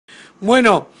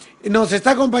Bueno, nos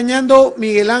está acompañando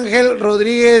Miguel Ángel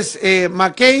Rodríguez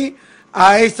Mackay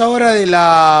a esta hora de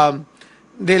la,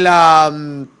 de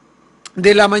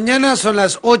la mañana, son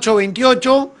las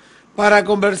 8:28, para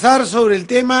conversar sobre el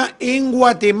tema en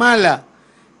Guatemala.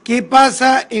 ¿Qué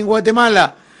pasa en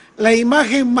Guatemala? La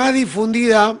imagen más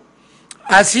difundida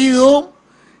ha sido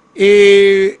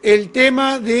el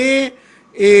tema de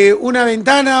una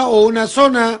ventana o una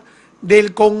zona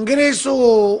del Congreso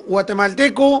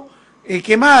guatemalteco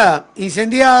quemada,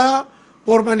 incendiada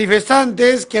por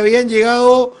manifestantes que habían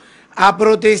llegado a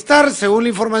protestar, según la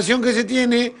información que se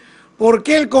tiene,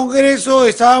 porque el Congreso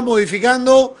estaba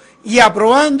modificando y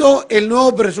aprobando el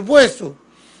nuevo presupuesto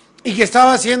y que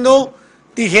estaba haciendo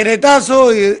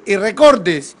tijeretazo y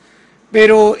recortes.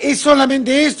 Pero es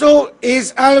solamente esto,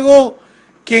 es algo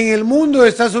que en el mundo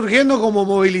está surgiendo como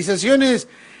movilizaciones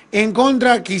en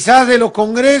contra quizás de los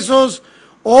congresos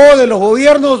o de los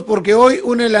gobiernos, porque hoy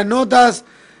una de las notas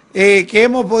que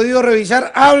hemos podido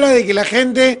revisar habla de que la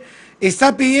gente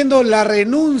está pidiendo la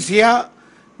renuncia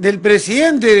del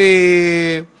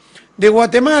presidente de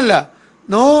Guatemala,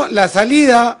 ¿no? La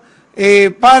salida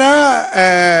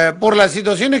por las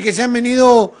situaciones que se han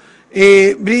venido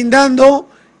brindando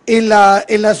en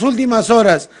las últimas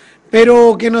horas.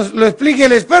 Pero que nos lo explique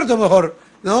el experto mejor,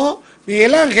 ¿no?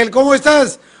 Miguel Ángel, ¿cómo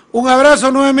estás? Un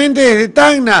abrazo nuevamente desde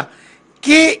Tacna.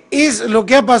 ¿Qué es lo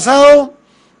que ha pasado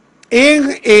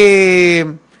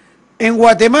en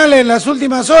Guatemala en las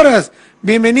últimas horas?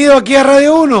 Bienvenido aquí a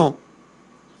Radio 1.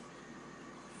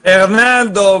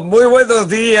 Hernando, muy buenos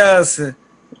días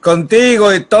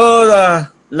contigo y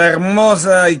toda la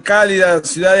hermosa y cálida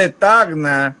ciudad de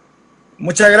Tacna.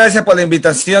 Muchas gracias por la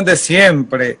invitación de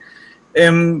siempre.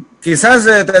 Quizás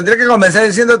tendré que comenzar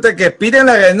diciéndote que piden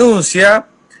la renuncia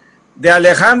de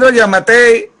Alejandro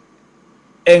Yamatei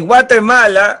en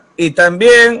Guatemala y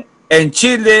también en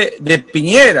Chile de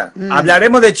Piñera.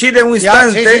 Hablaremos de Chile en un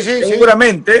instante, sí,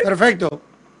 seguramente. Sí. Perfecto.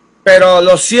 Pero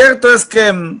lo cierto es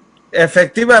que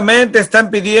efectivamente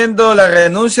están pidiendo la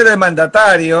renuncia del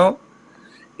mandatario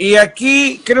y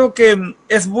aquí creo que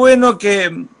es bueno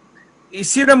que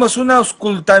hiciéramos un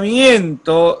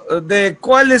auscultamiento de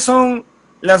cuáles son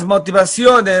las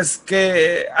motivaciones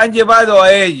que han llevado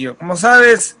a ello. Como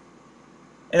sabes,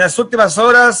 en las últimas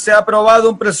horas se ha aprobado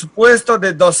un presupuesto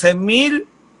de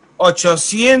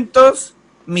 12.800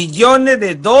 millones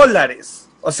de dólares.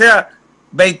 O sea,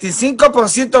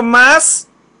 25% más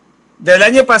del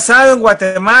año pasado en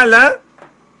Guatemala,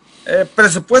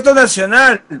 presupuesto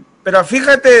nacional. Pero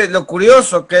fíjate lo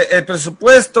curioso, que el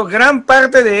presupuesto, gran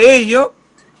parte de ello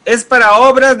es para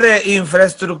obras de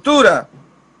infraestructura.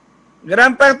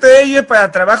 Gran parte de ello es para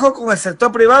trabajo con el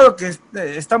sector privado, que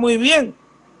está muy bien.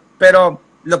 Pero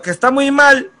lo que está muy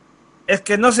mal es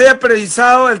que no se haya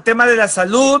priorizado el tema de la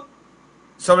salud,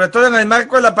 sobre todo en el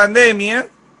marco de la pandemia,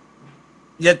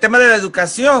 y el tema de la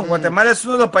educación. Guatemala es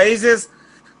uno de los países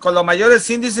con los mayores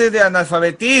índices de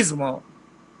analfabetismo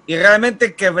y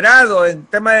realmente quebrado en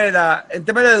tema de la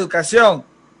educación.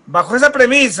 Bajo esa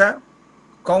premisa,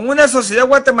 con una sociedad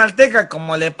guatemalteca,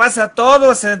 como le pasa a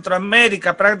todo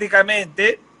Centroamérica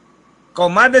prácticamente,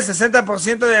 con más del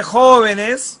 60% de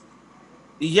jóvenes,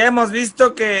 y ya hemos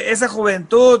visto que esa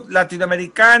juventud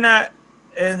latinoamericana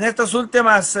en estas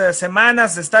últimas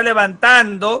semanas se está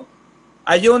levantando,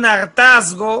 hay un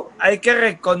hartazgo, hay que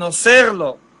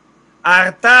reconocerlo,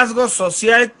 hartazgo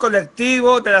social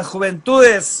colectivo de las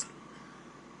juventudes.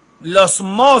 Los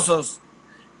Mozos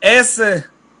es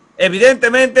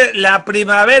evidentemente la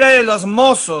primavera de los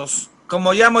Mozos,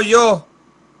 como llamo yo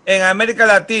en América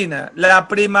Latina, la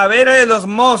primavera de los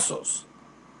Mozos.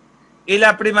 Y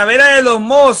la primavera de los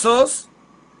Mozos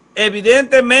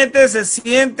evidentemente se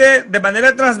siente de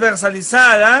manera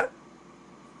transversalizada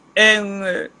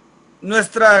en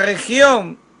nuestra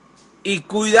región. Y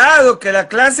cuidado que la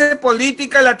clase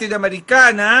política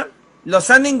latinoamericana los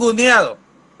ha ninguneado.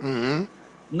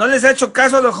 No les ha hecho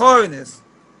caso a los jóvenes.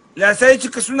 Les ha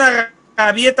dicho que es una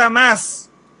rabieta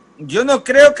más. Yo no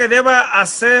creo que deba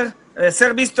ser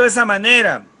visto de esa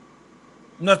manera.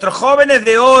 Nuestros jóvenes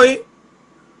de hoy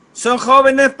son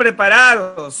jóvenes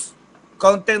preparados,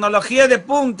 con tecnología de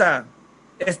punta.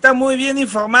 Están muy bien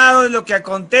informados de lo que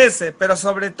acontece, pero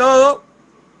sobre todo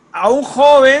a un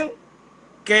joven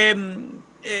que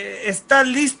está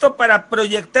listo para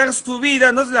proyectar su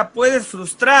vida, no se la puedes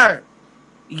frustrar.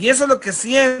 Y eso es lo que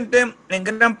sienten en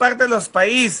gran parte de los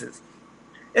países.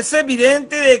 Es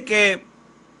evidente de que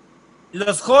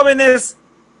los jóvenes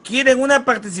quieren una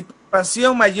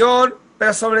participación mayor,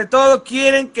 pero sobre todo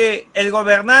quieren que el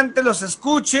gobernante los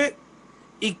escuche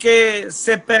y que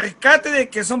se percate de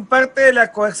que son parte de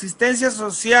la coexistencia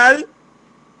social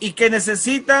y que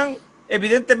necesitan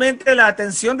evidentemente la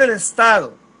atención del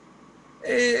Estado.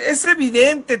 Es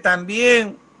evidente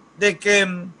también de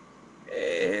que,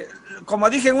 como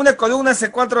dije en una columna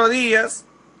hace 4 días,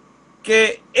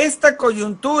 que esta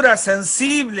coyuntura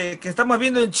sensible que estamos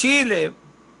viendo en Chile,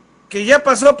 que ya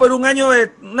pasó por un año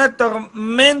de una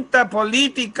tormenta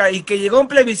política y que llegó un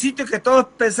plebiscito y que todos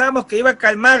pensamos que iba a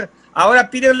calmar, ahora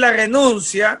piden la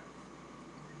renuncia,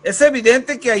 es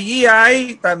evidente que allí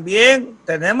hay también,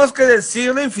 tenemos que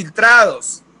decirlo,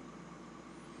 infiltrados.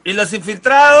 Y los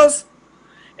infiltrados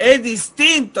es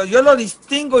distinto, yo lo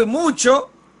distingo y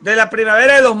mucho de la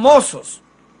primavera de los Mozos.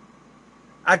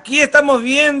 Aquí estamos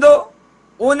viendo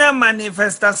una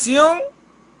manifestación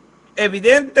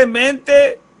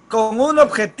evidentemente con un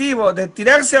objetivo de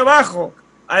tirarse abajo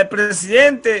al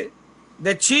presidente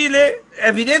de Chile,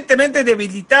 evidentemente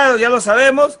debilitado, ya lo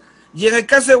sabemos, y en el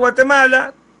caso de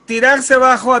Guatemala, tirarse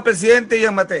abajo al presidente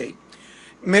Mackay.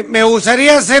 Me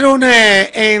gustaría hacer un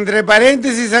entre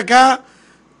paréntesis acá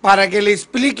para que le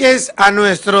expliques a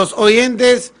nuestros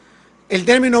oyentes el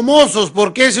término mozos,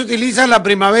 por qué se utiliza la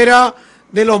primavera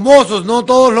de los mozos, no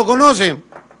todos lo conocen.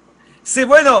 Sí,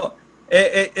 bueno,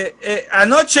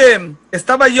 anoche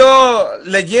estaba yo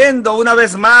leyendo una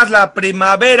vez más la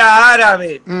Primavera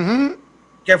Árabe,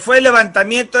 que fue el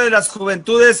levantamiento de las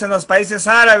juventudes en los países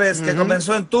árabes, que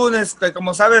comenzó en Túnez, que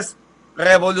como sabes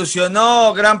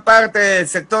revolucionó gran parte del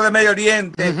sector de Medio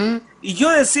Oriente. Y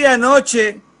yo decía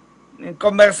anoche,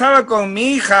 conversaba con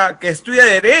mi hija que estudia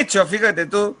Derecho, fíjate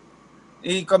tú,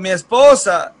 y con mi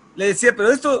esposa, le decía,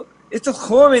 pero estos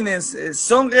jóvenes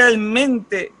son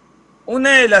realmente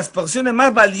una de las porciones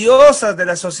más valiosas de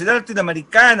la sociedad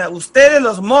latinoamericana. Ustedes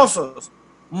los mozos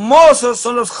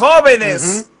son los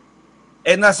jóvenes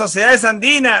en las sociedades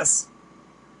andinas.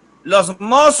 Los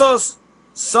mozos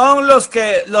son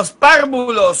los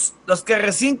párvulos, los que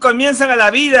recién comienzan a la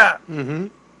vida.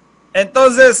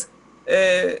 Entonces,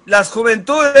 las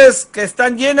juventudes que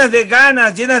están llenas de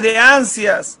ganas, llenas de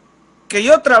ansias, que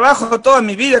yo trabajo toda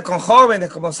mi vida con jóvenes,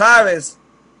 como sabes,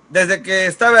 desde que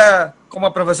estaba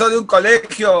como profesor de un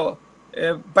colegio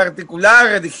particular,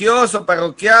 religioso,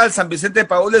 parroquial, San Vicente de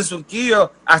Paúl en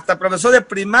Surgido, hasta profesor de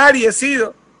primaria he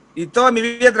sido, y toda mi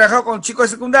vida he trabajado con chicos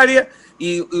de secundaria,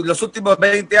 y los últimos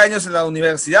 20 años en la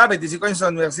universidad, 25 años en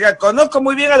la universidad. Conozco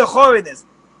muy bien a los jóvenes,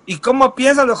 y cómo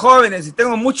piensan los jóvenes, y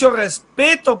tengo mucho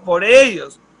respeto por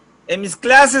ellos. En mis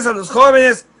clases a los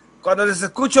jóvenes, cuando les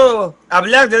escucho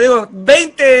hablar, yo digo,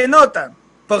 20 de nota.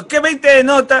 ¿Por qué 20 de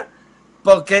nota?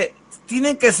 Porque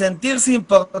tienen que sentirse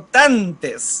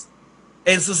importantes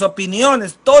en sus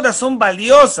opiniones, todas son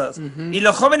valiosas. Y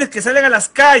los jóvenes que salen a las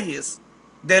calles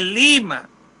de Lima,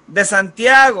 de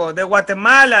Santiago, de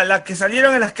Guatemala, las que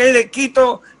salieron en las calles de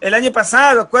Quito el año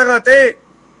pasado, acuérdate,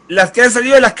 las que han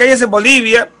salido de las calles de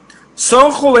Bolivia,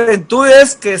 son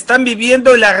juventudes que están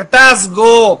viviendo el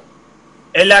hartazgo,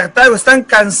 están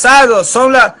cansados,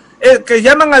 son que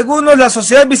llaman algunos la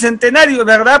sociedad bicentenario,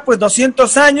 ¿verdad? Pues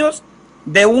 200 años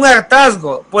de un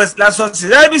hartazgo. Pues la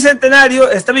sociedad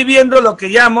bicentenario está viviendo lo que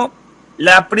llamo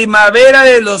la primavera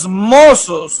de los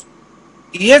mozos.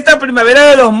 Y esta primavera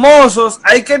de los mozos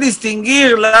hay que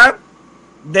distinguirla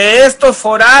de estos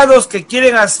forados que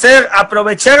quieren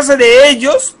aprovecharse de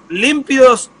ellos,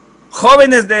 límpidos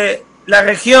jóvenes de la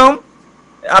región,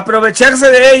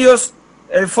 aprovecharse de ellos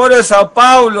el foro de Sao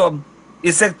Paulo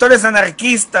y sectores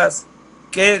anarquistas,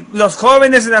 que los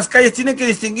jóvenes en las calles tienen que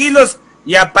distinguirlos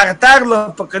y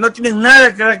apartarlos porque no tienen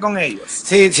nada que ver con ellos.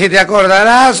 Sí, si te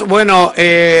acordarás, bueno,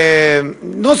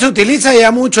 no se utiliza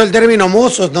ya mucho el término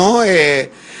mozos, ¿no?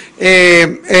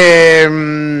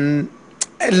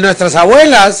 Nuestras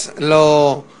abuelas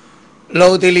lo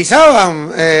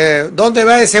utilizaban. ¿Dónde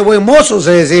va ese buen mozo?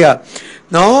 Se decía,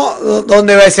 ¿no?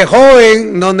 ¿Dónde va ese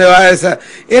joven? ¿Dónde va esa?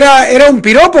 Era un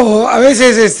piropo, a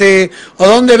veces, o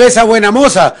 ¿dónde va esa buena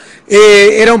moza?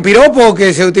 Era un piropo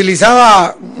que se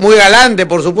utilizaba muy galante,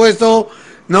 por supuesto,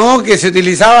 ¿no? Que se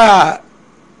utilizaba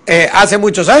hace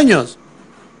muchos años.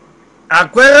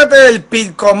 Acuérdate del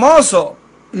pilcomoso.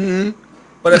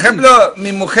 Por ejemplo,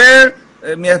 mi mujer,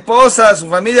 mi esposa, su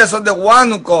familia son de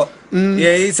Huánuco, y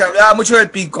ahí se hablaba mucho del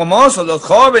pilcomoso, los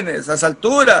jóvenes, las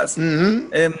alturas.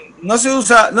 No se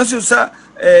usa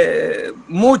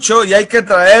mucho, y hay que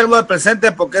traerlo al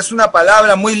presente porque es una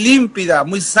palabra muy límpida,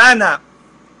 muy sana.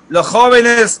 Los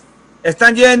jóvenes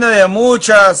están llenos de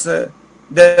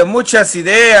muchas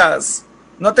ideas.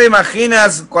 No te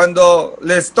imaginas cuando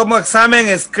les tomo examen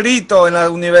escrito en la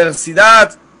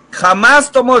universidad.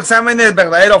 Jamás tomo exámenes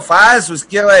verdadero o falso,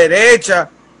 izquierda, derecha,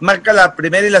 marca la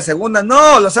primera y la segunda.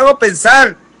 No, los hago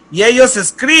pensar y ellos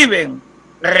escriben,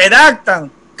 redactan.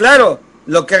 Claro,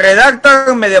 lo que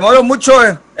redactan me demoro mucho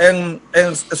en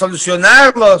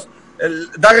solucionarlos,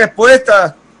 dar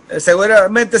respuestas.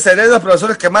 Seguramente seré de los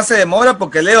profesores que más se demora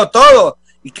porque leo todo.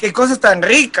 Y qué cosas tan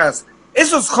ricas.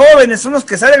 Esos jóvenes son los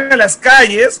que salen a las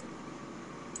calles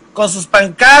con sus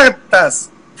pancartas,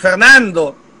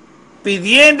 Fernando,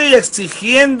 pidiendo y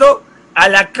exigiendo a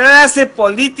la clase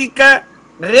política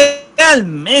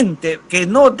realmente que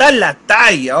no da la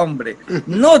talla, hombre,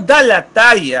 no da la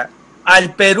talla.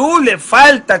 Al Perú le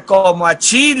falta, como a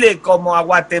Chile, como a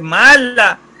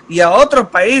Guatemala y a otros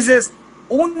países,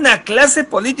 una clase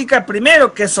política,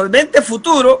 primero, que solvente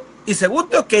futuro, y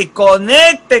segundo, que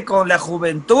conecte con la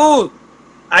juventud.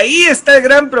 Ahí está el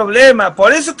gran problema.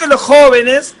 Por eso que los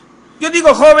jóvenes, yo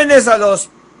digo jóvenes a los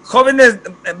jóvenes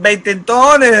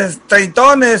veintentones,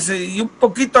 treintones y un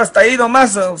poquito hasta ahí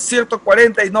nomás, cierto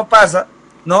 40 y no pasa,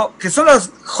 ¿no? Que son los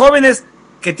jóvenes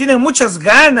que tienen muchas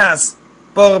ganas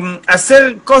por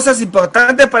hacer cosas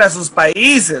importantes para sus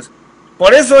países.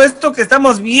 Por eso esto que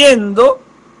estamos viendo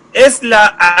es la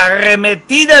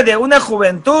arremetida de una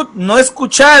juventud no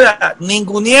escuchada,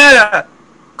 ninguneada.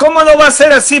 ¿Cómo no va a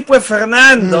ser así, pues,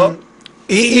 Fernando?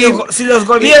 Si los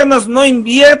gobiernos no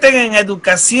invierten en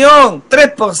educación,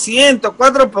 3%,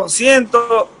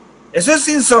 4%, eso es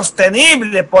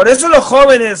insostenible. Por eso los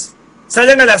jóvenes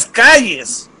salen a las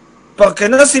calles, porque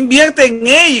no se invierte en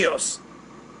ellos.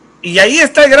 Y ahí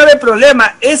está el grave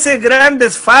problema, ese gran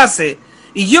desfase.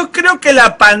 Y yo creo que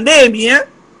la pandemia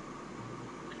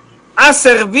ha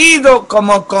servido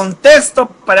como contexto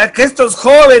para que estos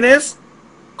jóvenes,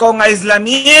 con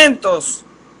aislamientos,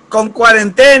 con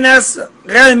cuarentenas,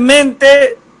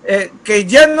 realmente que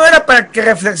ya no era para que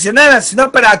reflexionaran,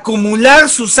 sino para acumular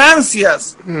sus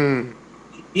ansias.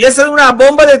 Y esa es una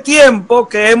bomba de tiempo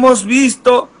que hemos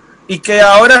visto y que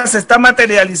ahora se está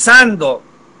materializando.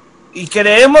 Y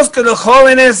creemos que los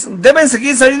jóvenes deben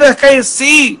seguir saliendo a las calles,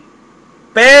 sí,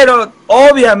 pero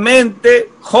obviamente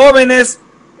jóvenes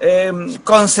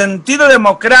con sentido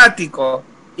democrático,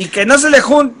 y que no se le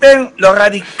junten los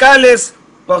radicales,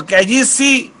 porque allí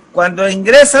sí, cuando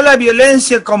ingresa la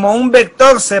violencia como un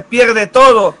vector, se pierde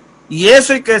todo. Y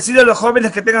eso hay que decirle a los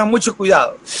jóvenes que tengan mucho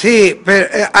cuidado. Sí, pero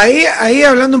ahí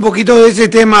hablando un poquito de ese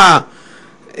tema,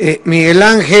 Miguel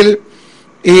Ángel,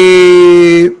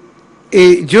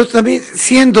 yo también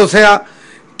siento, o sea,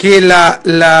 que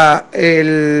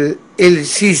el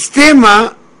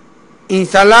sistema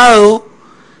instalado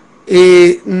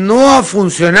no ha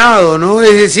funcionado, ¿no?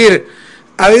 Es decir,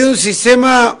 ha habido un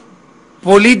sistema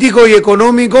político y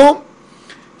económico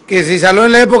que se instaló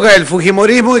en la época del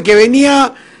fujimorismo y que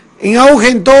venía en auge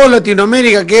en toda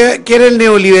Latinoamérica, que era el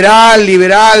neoliberal,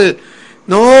 liberal,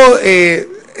 ¿no?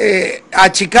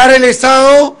 Achicar el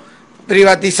Estado,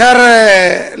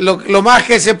 privatizar lo más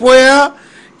que se pueda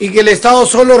y que el Estado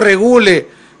solo regule.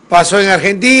 Pasó en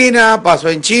Argentina, pasó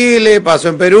en Chile, pasó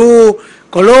en Perú,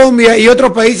 Colombia y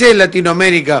otros países de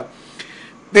Latinoamérica.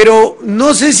 Pero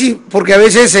no sé si, porque a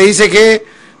veces se dice que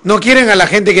no quieren a la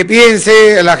gente que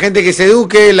piense, a la gente que se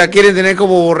eduque, la quieren tener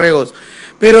como borregos.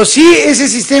 Pero sí, ese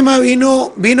sistema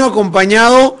vino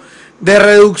acompañado de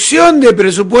reducción de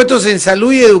presupuestos en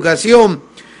salud y educación,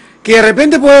 que de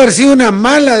repente puede haber sido una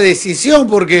mala decisión,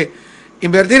 porque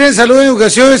invertir en salud y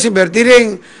educación es invertir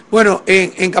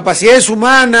en capacidades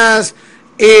humanas,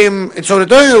 sobre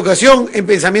todo en educación, en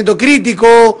pensamiento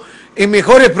crítico, en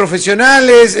mejores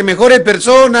profesionales, en mejores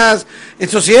personas, en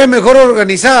sociedades mejor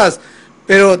organizadas.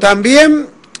 Pero también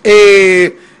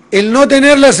el no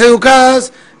tenerlas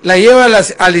educadas la lleva al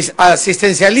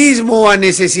asistencialismo, a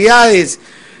necesidades.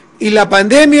 Y la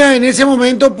pandemia en ese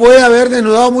momento puede haber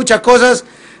desnudado muchas cosas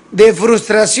de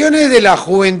frustraciones de la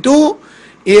juventud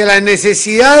y de las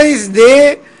necesidades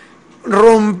de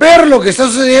romper lo que está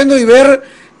sucediendo y ver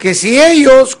que si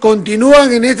ellos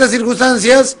continúan en estas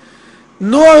circunstancias,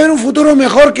 no va a haber un futuro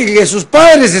mejor que sus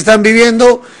padres están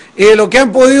viviendo, lo que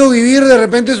han podido vivir de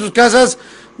repente en sus casas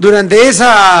durante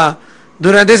esa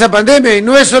pandemia. Y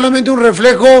no es solamente un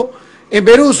reflejo en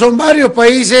Perú, son varios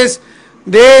países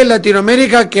de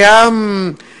Latinoamérica que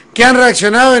han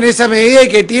reaccionado en esa medida y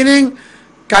que tienen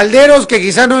calderos que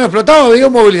quizás no han explotado. Digo,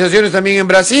 movilizaciones también en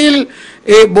Brasil,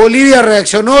 Bolivia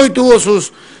reaccionó y tuvo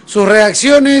sus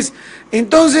reacciones.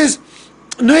 Entonces,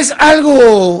 no es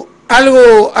algo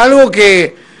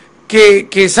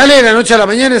que sale de la noche a la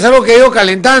mañana, es algo que ha ido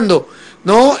calentando,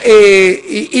 ¿no?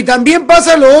 Y también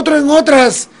pasa lo otro en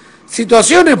otras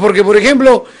situaciones, porque, por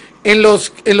ejemplo, en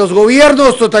los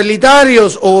gobiernos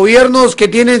totalitarios o gobiernos que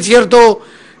tienen cierta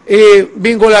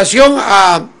vinculación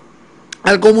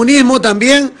al comunismo,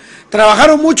 también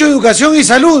trabajaron mucho educación y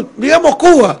salud, digamos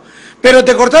Cuba, pero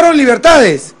te cortaron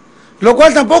libertades, lo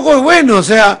cual tampoco es bueno. O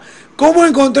sea, cómo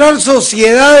encontrar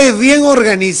sociedades bien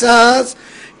organizadas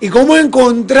y cómo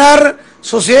encontrar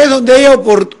sociedades donde haya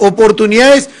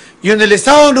oportunidades y donde el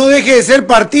Estado no deje de ser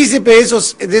partícipe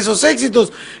de esos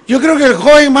éxitos. Yo creo que el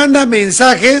joven manda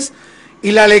mensajes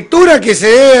y la lectura que se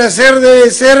debe hacer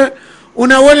debe ser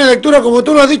una buena lectura, como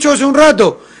tú lo has dicho hace un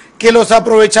rato, que los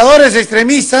aprovechadores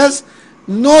extremistas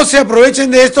no se aprovechen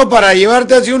de esto para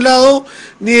llevarte hacia un lado,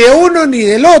 ni de uno ni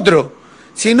del otro,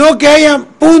 sino que haya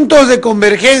puntos de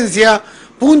convergencia,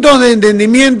 puntos de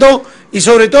entendimiento y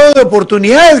sobre todo de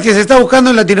oportunidades que se está buscando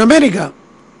en Latinoamérica.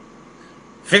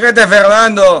 Fíjate,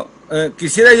 Fernando,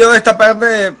 quisiera yo esta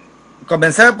parte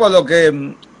comenzar por lo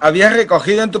que habías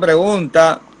recogido en tu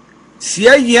pregunta. Si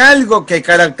hay algo que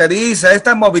caracteriza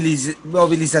estas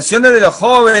movilizaciones de los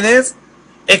jóvenes,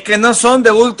 es que no son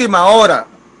de última hora.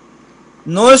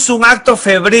 No es un acto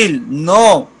febril,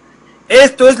 no.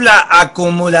 Esto es la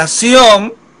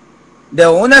acumulación de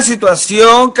una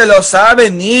situación que los ha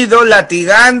venido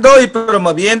latigando y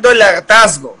promoviendo el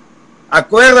hartazgo.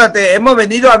 Acuérdate, hemos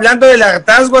venido hablando del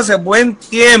hartazgo hace buen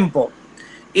tiempo.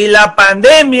 Y la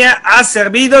pandemia ha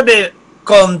servido de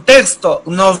contexto,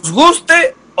 nos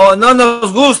guste o no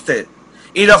nos guste.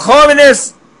 Y los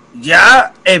jóvenes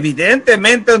ya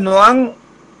evidentemente no han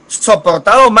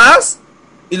soportado más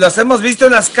y los hemos visto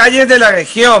en las calles de la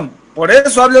región. Por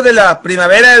eso hablo de la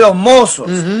primavera de los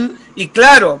Mozos. Y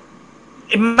claro,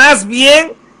 más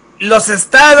bien los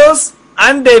estados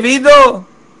han debido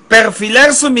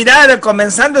perfilar su mirada,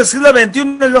 comenzando el siglo XXI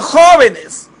en los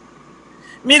jóvenes.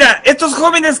 Mira, estos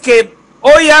jóvenes que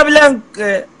hoy hablan,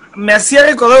 me hacía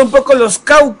recordar un poco los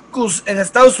caucus en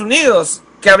Estados Unidos,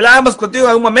 que hablábamos contigo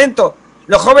en algún momento.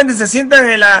 Los jóvenes se sientan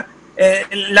en la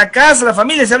casa, la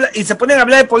familia, y se ponen a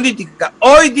hablar de política.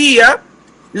 Hoy día,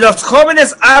 los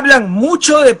jóvenes hablan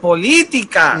mucho de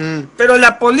política, pero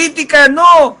la política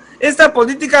no, esta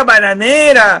política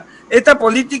bananera, esta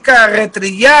política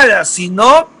retrillada,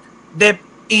 sino de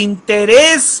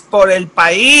interés por el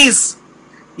país.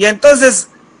 Y entonces,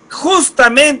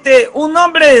 justamente, un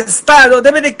hombre de Estado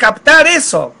debe de captar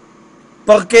eso,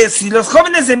 porque si los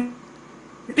jóvenes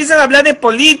empiezan a hablar de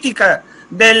política,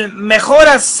 del mejor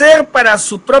hacer para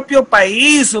su propio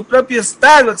país, su propio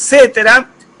Estado, etcétera,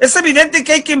 es evidente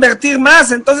que hay que invertir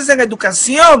más entonces en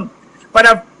educación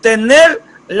para tener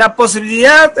la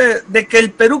posibilidad de que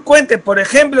el Perú cuente, por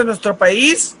ejemplo, en nuestro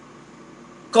país,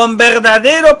 con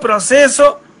verdadero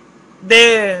proceso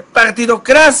de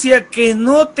partidocracia que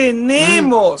no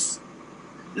tenemos.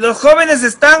 Los jóvenes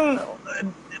están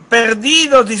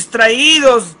perdidos,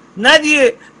 distraídos,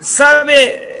 nadie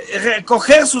sabe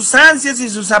recoger sus ansias y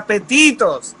sus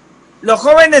apetitos. Los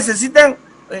jóvenes necesitan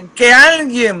que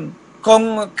alguien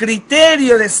con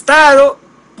criterio de Estado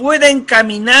pueda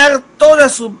encaminar toda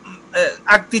su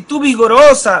actitud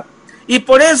vigorosa, y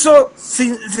por eso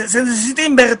se necesita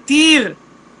invertir.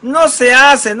 No se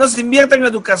hace, no se invierte en la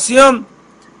educación.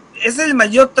 Es el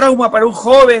mayor trauma para un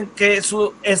joven, que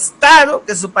su Estado,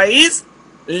 que su país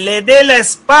le dé la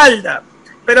espalda.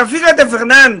 Pero fíjate,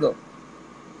 Fernando,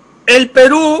 el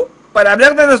Perú, para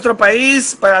hablar de nuestro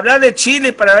país, para hablar de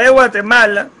Chile, para hablar de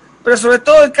Guatemala, pero sobre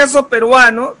todo el caso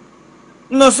peruano,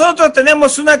 nosotros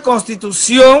tenemos una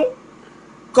constitución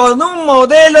con un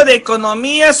modelo de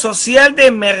economía social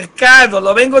de mercado,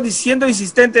 lo vengo diciendo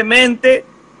insistentemente,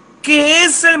 que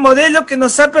es el modelo que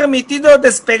nos ha permitido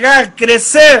despegar,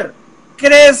 crecer,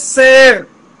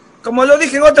 como lo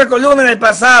dije en otra columna en el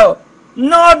pasado,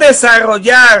 no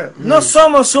desarrollar, no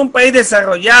somos un país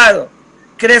desarrollado,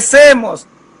 crecemos.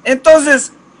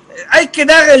 Entonces hay que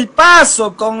dar el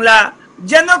paso con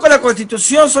ya no con la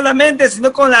Constitución solamente,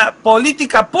 sino con la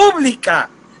política pública.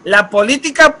 La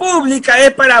política pública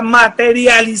es para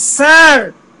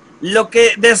materializar lo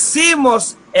que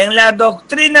decimos en la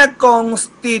doctrina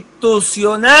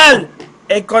constitucional: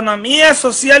 economía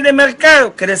social de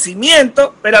mercado,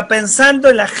 crecimiento, pero pensando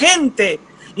en la gente.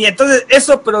 Y entonces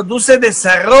eso produce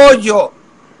desarrollo.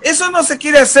 Eso no se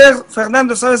quiere hacer,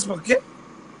 Fernando, ¿sabes por qué?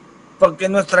 Porque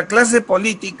nuestra clase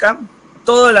política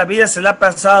toda la vida se la ha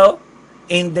pasado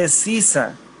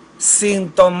indecisa, sin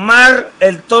tomar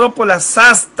el toro por las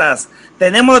astas.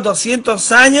 Tenemos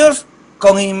 200 años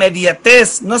con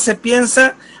inmediatez, no se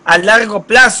piensa a largo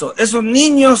plazo. Esos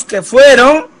niños que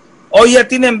fueron, hoy ya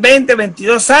tienen 20,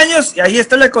 22 años, y ahí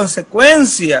está la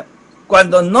consecuencia.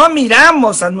 Cuando no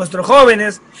miramos a nuestros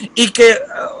jóvenes, y que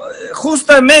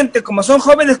justamente como son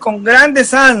jóvenes con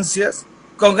grandes ansias,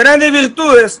 con grandes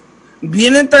virtudes,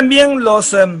 vienen también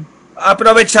los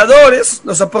aprovechadores,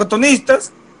 los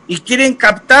oportunistas, y quieren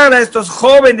captar a estos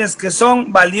jóvenes que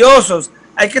son valiosos.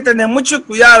 Hay que tener mucho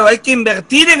cuidado, hay que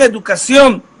invertir en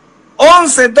educación.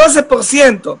 11,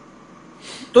 12%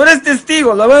 tú eres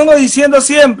testigo, lo vengo diciendo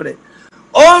siempre.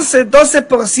 11,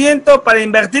 12% para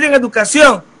invertir en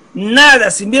educación.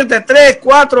 Nada, se invierte 3,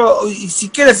 4 y si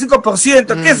quieres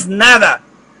 5%, que es nada.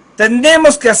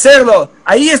 Tenemos que hacerlo.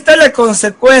 Ahí está la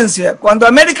consecuencia. Cuando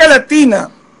América Latina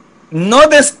no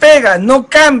despega, no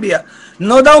cambia,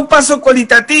 no da un paso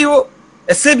cualitativo,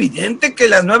 es evidente que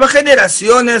las nuevas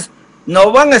generaciones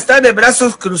no van a estar de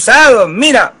brazos cruzados.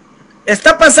 Mira,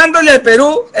 está pasándole al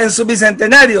Perú en su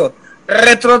bicentenario.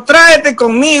 Retrotráete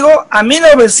conmigo a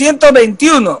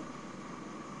 1921,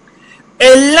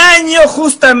 el año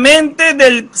justamente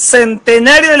del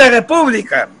centenario de la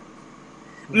República.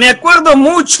 Me acuerdo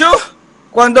mucho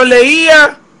cuando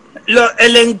leía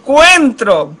el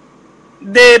encuentro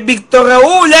de Víctor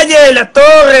Raúl Haya de la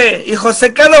Torre y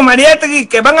José Carlos Mariátegui,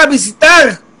 que van a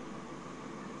visitar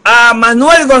a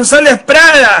Manuel González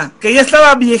Prada, que ya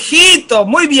estaba viejito,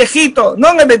 muy viejito, no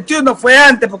en el 21, fue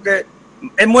antes, porque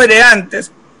él muere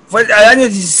antes, fue al año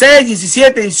 16,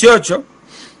 17, 18,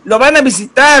 lo van a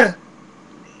visitar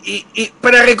y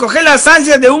para recoger las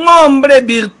ansias de un hombre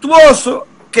virtuoso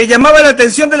que llamaba la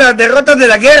atención de las derrotas de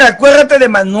la guerra. Acuérdate de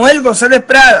Manuel González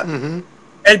Prada,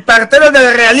 el partero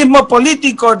del realismo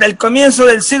político del comienzo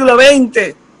del siglo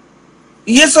XX.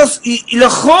 Y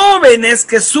los jóvenes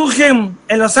que surgen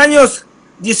en los años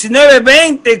 19,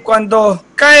 20, cuando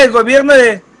cae el gobierno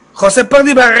de José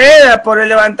Pardo Barrera por el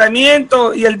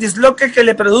levantamiento y el disloque que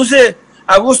le produce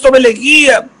Augusto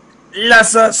Beleguía,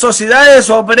 las sociedades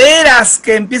obreras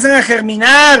que empiezan a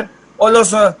germinar, o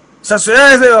las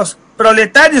sociedades de los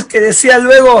proletarios que decía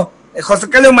luego José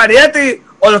Carlos Mariátegui,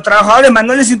 o los trabajadores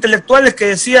manuales intelectuales que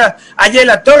decía Haya de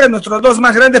la Torre, nuestros dos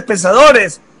más grandes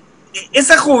pensadores.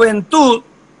 Esa juventud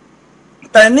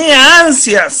tenía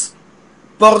ansias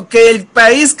porque el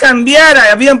país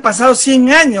cambiara. Habían pasado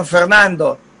 100 años,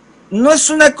 Fernando. No es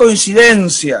una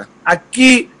coincidencia.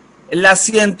 Aquí la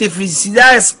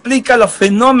cientificidad explica los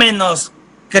fenómenos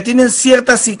que tienen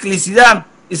cierta ciclicidad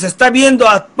y se está viendo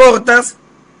a puertas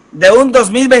de un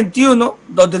 2021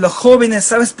 donde los jóvenes,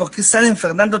 ¿sabes por qué salen,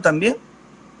 Fernando, también?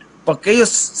 Porque ellos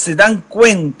se dan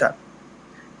cuenta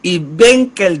y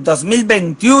ven que el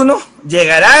 2021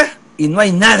 llegará y no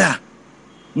hay nada.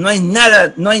 No hay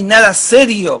nada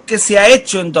serio que se ha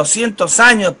hecho en 200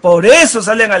 años. Por eso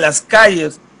salen a las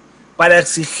calles, para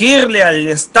exigirle al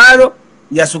Estado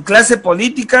y a su clase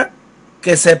política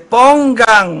que se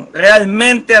pongan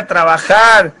realmente a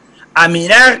trabajar, a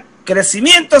mirar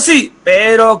crecimiento, sí,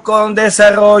 pero con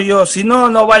desarrollo, si no,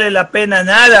 no vale la pena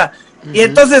nada. Y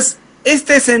entonces,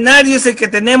 este escenario es el que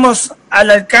tenemos al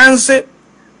alcance,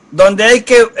 donde hay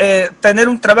que tener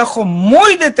un trabajo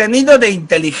muy detenido de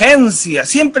inteligencia.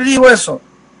 Siempre digo eso,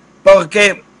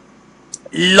 porque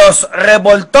los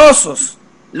revoltosos,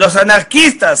 los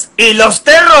anarquistas y los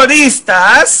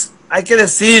terroristas, hay que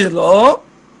decirlo,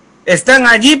 están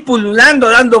allí pululando,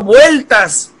 dando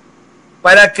vueltas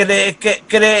para creer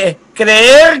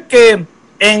que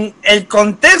en el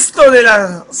contexto de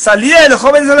la salida de los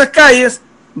jóvenes a las calles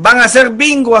van a hacer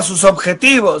bingo a sus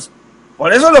objetivos.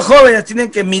 Por eso los jóvenes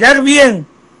tienen que mirar bien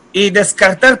y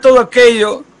descartar todo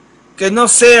aquello que no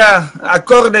sea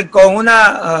acorde con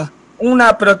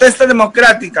una protesta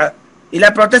democrática. Y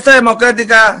la protesta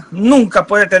democrática nunca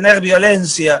puede tener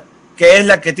violencia, que es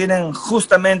la que tienen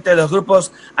justamente los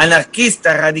grupos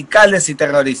anarquistas, radicales y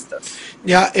terroristas.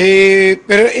 Ya,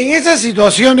 pero en esas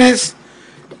situaciones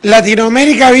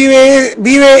Latinoamérica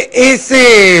vive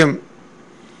ese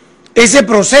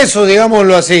proceso,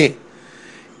 digámoslo así,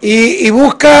 y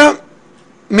busca,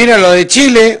 mira, lo de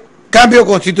Chile, cambio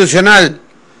constitucional,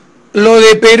 lo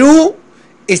de Perú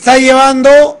está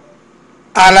llevando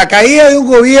a la caída de un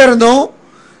gobierno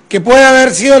que puede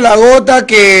haber sido la gota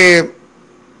que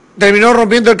terminó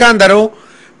rompiendo el cántaro,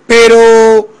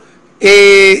 pero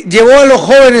llevó a los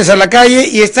jóvenes a la calle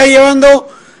y está llevando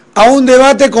a un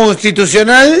debate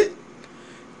constitucional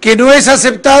que no es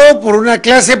aceptado por una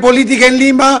clase política en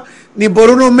Lima ni por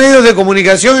unos medios de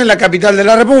comunicación en la capital de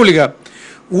la República.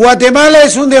 Guatemala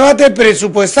es un debate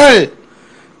presupuestal,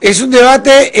 es un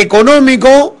debate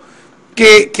económico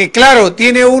que claro,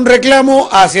 tiene un reclamo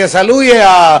hacia salud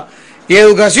y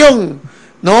educación,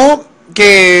 ¿no?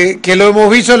 Que lo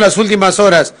hemos visto en las últimas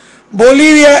horas.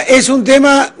 Bolivia es un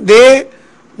tema de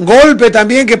golpe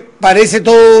también, que parece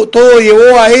todo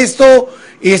llevó a esto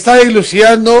y está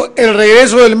dilucidando el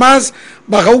regreso del MAS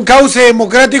bajo un cauce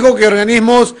democrático que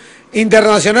organismos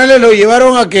internacionales lo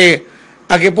llevaron a que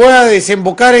pueda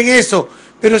desembocar en eso.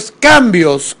 Pero es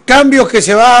cambios que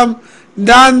se van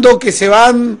dando, que se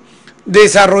van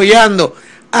desarrollando.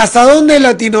 ¿Hasta dónde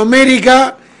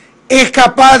Latinoamérica es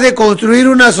capaz de construir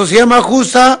una sociedad más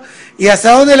justa y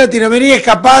hasta dónde Latinoamérica es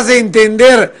capaz de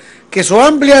entender que su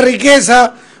amplia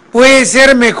riqueza puede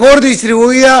ser mejor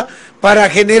distribuida para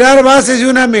generar bases de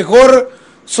una mejor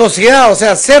sociedad. O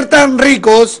sea, ser tan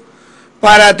ricos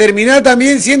para terminar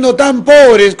también siendo tan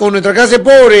pobres, con nuestra clase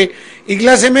pobre y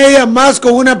clase media, más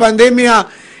con una pandemia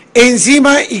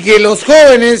encima, y que los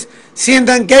jóvenes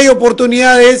sientan que hay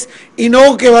oportunidades y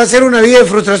no que va a ser una vida de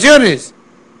frustraciones.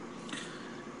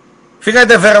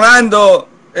 Fíjate, Fernando,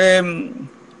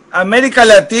 América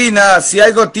Latina, si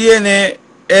algo tiene,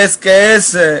 es que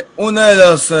es uno de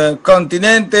los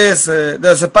continentes, de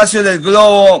los espacios del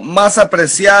globo más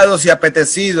apreciados y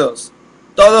apetecidos.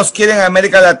 Todos quieren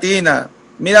América Latina.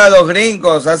 Mira a los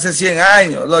gringos hace 100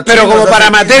 años. Los pero como para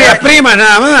materias primas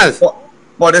nada más.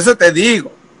 Por eso te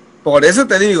digo,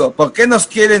 ¿por qué nos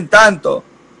quieren tanto?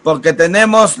 Porque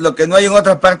tenemos lo que no hay en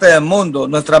otra parte del mundo,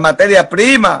 nuestra materia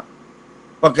prima,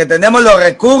 porque tenemos los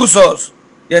recursos.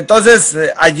 Y entonces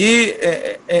allí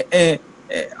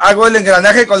hago el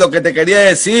engranaje con lo que te quería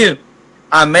decir.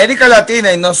 América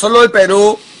Latina, y no solo el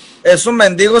Perú, es un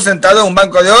mendigo sentado en un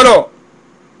banco de oro.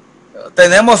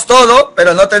 Tenemos todo,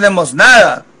 pero no tenemos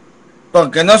nada,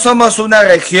 porque no somos una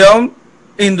región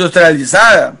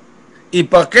industrializada. ¿Y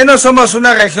por qué no somos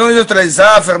una región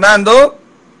industrializada, Fernando?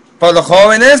 ¿Por los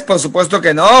jóvenes? Por supuesto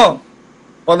que no.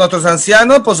 ¿Por nuestros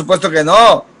ancianos? Por supuesto que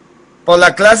no. Por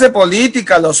la clase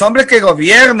política, los hombres que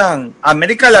gobiernan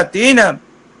América Latina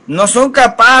no son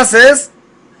capaces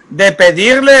de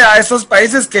pedirle a esos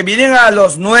países que vienen a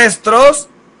los nuestros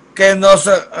que nos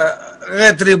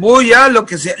retribuya lo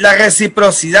que la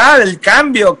reciprocidad, el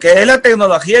cambio, que es la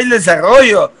tecnología y el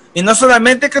desarrollo, y no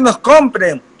solamente que nos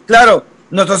compren. Claro,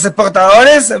 nuestros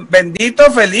exportadores,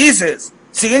 benditos, felices,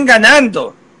 siguen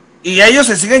ganando, y ellos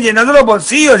se siguen llenando los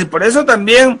bolsillos, y por eso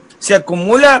también se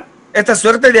acumula esta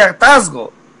suerte de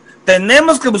hartazgo.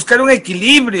 Tenemos que buscar un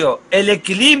equilibrio. El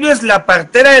equilibrio es la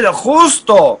partera de lo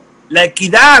justo, la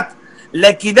equidad. La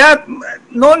equidad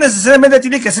no necesariamente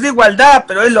tiene que ser igualdad,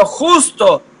 pero es lo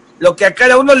justo, lo que a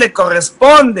cada uno le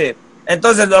corresponde.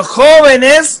 Entonces los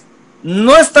jóvenes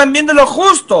no están viendo lo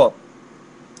justo.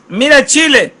 Mira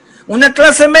Chile, una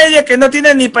clase media que no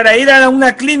tiene ni para ir a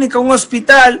una clínica, a un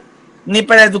hospital, ni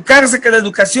para educarse, que la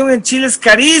educación en Chile es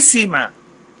carísima.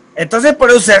 Entonces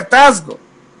por ese hartazgo.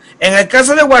 En el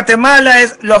caso de Guatemala,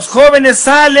 los jóvenes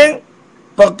salen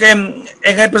porque en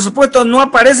el presupuesto no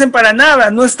aparecen para nada,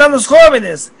 no están los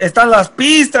jóvenes, están las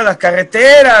pistas, las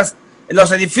carreteras,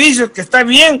 los edificios, que está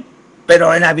bien,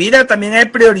 pero en la vida también hay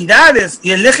prioridades,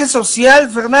 y el eje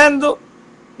social, Fernando,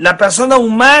 la persona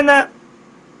humana,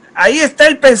 ahí está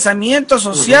el pensamiento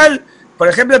social. Por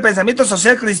ejemplo, el pensamiento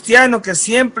social cristiano, que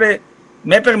siempre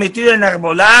me he permitido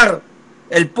enarbolar,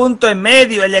 el punto en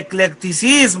medio, el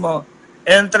eclecticismo,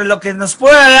 entre lo que nos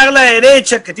pueda dar la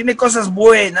derecha, que tiene cosas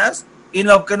buenas, y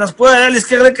lo que nos pueda dar la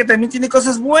izquierda, que también tiene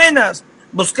cosas buenas.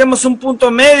 Busquemos un punto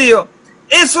medio.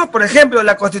 Eso, por ejemplo,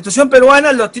 la Constitución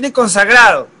peruana lo tiene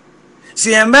consagrado.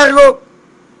 Sin embargo,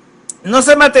 no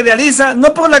se materializa,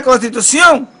 no por la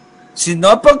Constitución,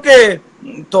 sino porque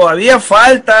todavía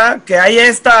falta que haya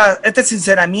este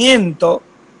sinceramiento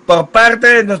por parte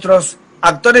de nuestros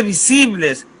actores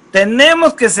visibles.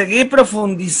 Tenemos que seguir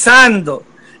profundizando.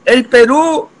 El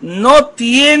Perú no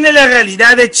tiene la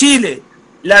realidad de Chile.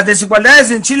 Las desigualdades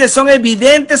en Chile son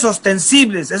evidentes,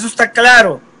 ostensibles, eso está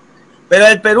claro. Pero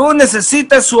el Perú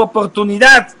necesita su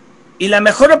oportunidad. Y la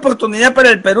mejor oportunidad para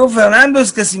el Perú, Fernando,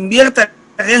 es que se invierta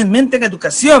realmente en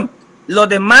educación. Lo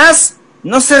demás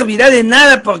no servirá de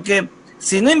nada, porque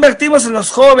si no invertimos en los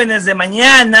jóvenes de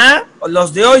mañana,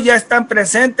 los de hoy ya están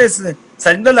presentes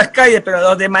saliendo a las calles, pero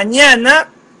los de mañana,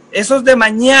 esos de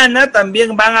mañana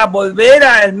también van a volver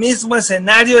al mismo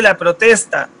escenario de la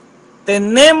protesta.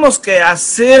 Tenemos que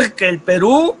hacer que el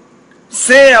Perú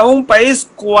sea un país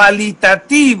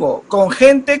cualitativo, con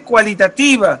gente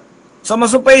cualitativa.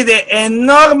 Somos un país de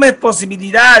enormes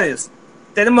posibilidades.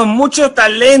 Tenemos mucho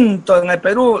talento en el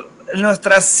Perú. En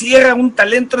nuestra sierra, un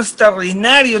talento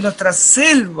extraordinario, en nuestra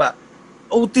selva.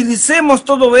 Utilicemos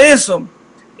todo eso.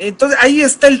 Entonces, ahí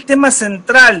está el tema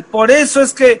central. Por eso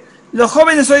es que los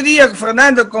jóvenes hoy día,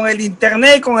 Fernando, con el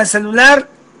internet, con el celular,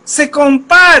 se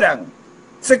comparan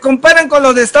con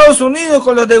los de Estados Unidos,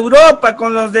 con los de Europa,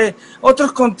 con los de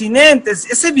otros continentes.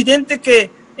 Es evidente que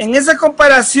en esa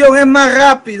comparación es más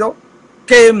rápido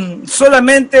que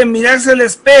solamente mirarse al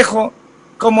espejo,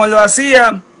 como lo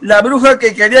hacía la bruja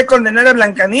que quería condenar a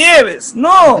Blancanieves.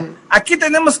 No, aquí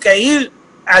tenemos que ir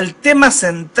al tema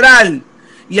central,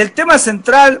 y el tema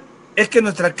central es que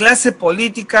nuestra clase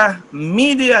política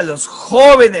mire a los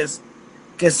jóvenes,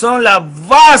 que son la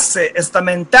base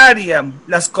estamentaria,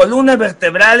 las columnas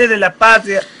vertebrales de la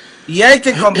patria, y hay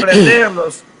que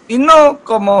comprenderlos, y no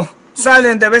como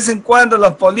salen de vez en cuando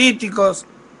los políticos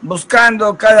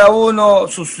buscando cada uno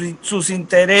sus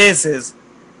intereses.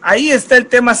 Ahí está el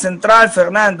tema central,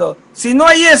 Fernando. Si no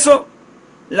hay eso,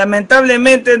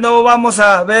 lamentablemente no vamos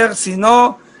a ver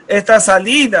sino estas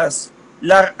salidas,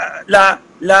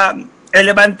 el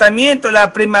levantamiento,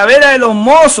 la primavera de los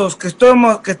Mozos que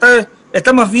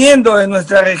estamos viendo en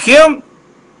nuestra región,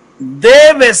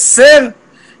 debe ser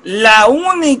la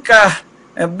única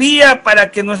vía para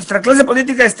que nuestra clase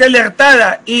política esté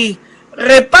alertada y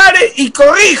repare y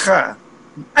corrija.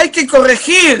 Hay que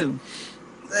corregir.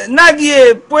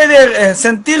 Nadie puede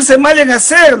sentirse mal en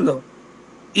hacerlo.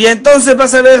 Y entonces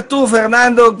vas a ver tú,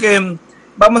 Fernando, que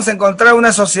vamos a encontrar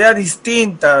una sociedad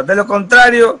distinta. De lo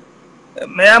contrario,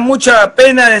 me da mucha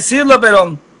pena decirlo,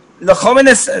 pero los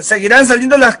jóvenes seguirán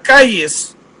saliendo a las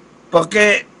calles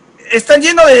porque están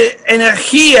llenos de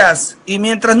energías y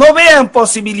mientras no vean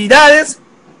posibilidades,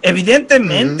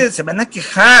 evidentemente se van a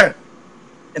quejar.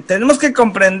 Tenemos que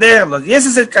comprenderlos y ese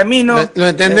es el camino. Lo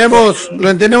entendemos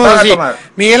así. Tomar.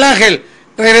 Miguel Ángel,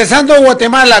 regresando a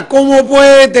Guatemala, ¿cómo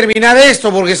puede terminar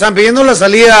esto? Porque están pidiendo la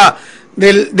salida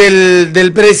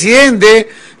del presidente.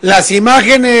 Las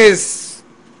imágenes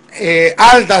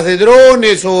altas de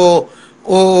drones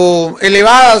o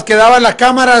elevadas que daban las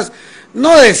cámaras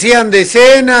no decían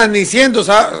decenas ni cientos,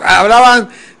 hablaban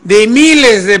de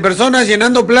miles de personas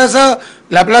llenando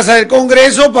la plaza del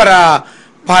Congreso para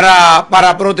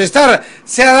protestar.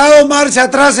 Se ha dado marcha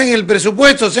atrás en el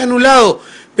presupuesto, se ha anulado,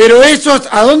 pero ¿esto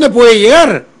a dónde puede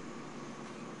llegar?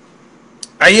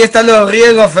 Ahí están los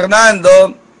riesgos,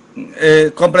 Fernando.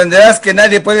 Comprenderás que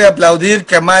nadie puede aplaudir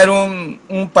quemar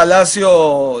un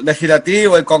palacio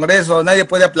legislativo, el Congreso, nadie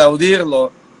puede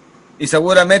aplaudirlo. Y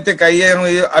seguramente que ahí ha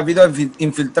habido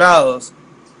infiltrados.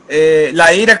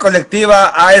 La ira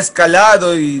colectiva ha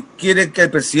escalado y quiere que el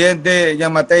presidente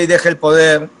Mackay deje el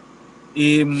poder.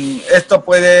 Y esto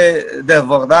puede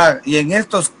desbordar. Y en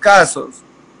estos casos,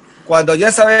 cuando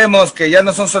ya sabemos que ya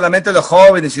no son solamente los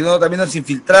jóvenes, sino también los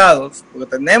infiltrados,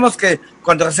 porque tenemos que,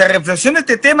 cuando se reflexiona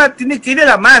este tema, tiene que ir de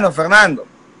la mano, Fernando.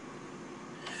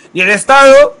 Y el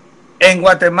Estado, en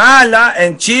Guatemala,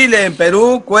 en Chile, en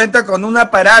Perú, cuenta con un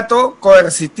aparato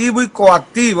coercitivo y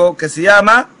coactivo que se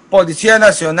llama Policía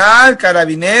Nacional,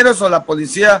 Carabineros o la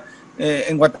Policía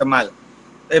en Guatemala.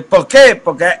 ¿Por qué?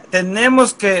 Porque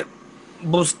tenemos que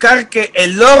buscar que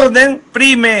el orden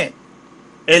prime.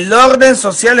 El orden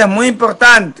social es muy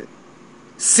importante,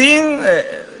 sin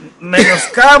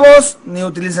menoscabos ni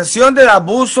utilización del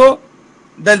abuso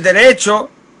del derecho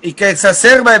y que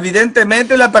exacerba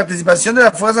evidentemente la participación de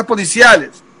las fuerzas policiales.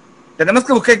 Tenemos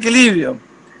que buscar equilibrio,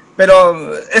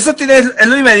 pero eso es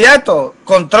lo inmediato,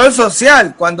 control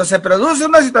social. Cuando se produce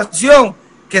una situación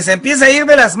que se empieza a ir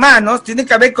de las manos, tiene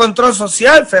que haber control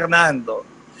social, Fernando.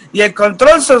 Y el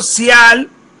control social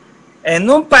en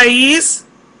un país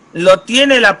lo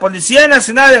tiene la Policía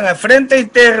Nacional en el frente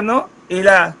interno y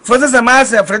las Fuerzas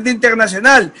Armadas en el frente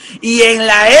internacional. Y en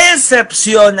la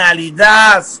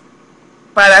excepcionalidad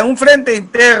para un frente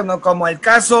interno, como el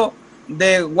caso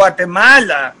de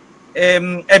Guatemala,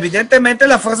 evidentemente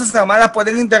las Fuerzas Armadas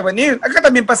pueden intervenir. Acá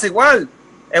también pasa igual.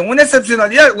 En una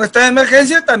excepcionalidad, un estado de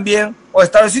emergencia también, o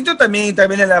estado de sitio también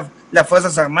intervienen las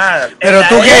Fuerzas Armadas. Pero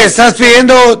tú qué estás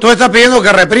pidiendo, tú estás pidiendo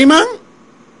que repriman.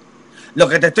 Lo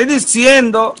que te estoy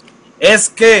diciendo es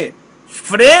que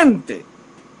frente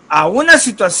a una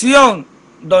situación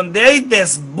donde hay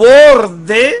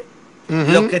desborde,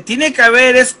 lo que tiene que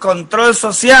haber es control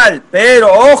social. Pero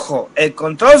ojo, el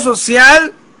control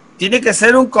social tiene que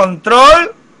ser un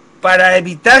control para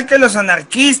evitar que los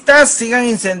anarquistas sigan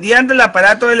incendiando el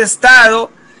aparato del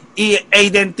Estado e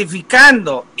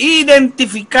identificando, y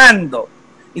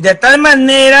de tal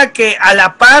manera que a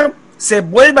la par se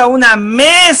vuelva una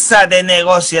mesa de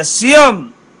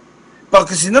negociación,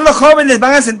 porque si no los jóvenes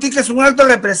van a sentir que es un acto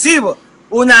represivo.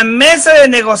 Una mesa de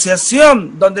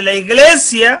negociación donde la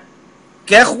iglesia,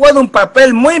 que ha jugado un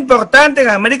papel muy importante en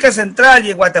América Central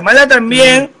y en Guatemala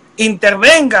también,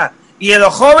 intervenga y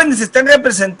los jóvenes estén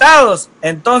representados.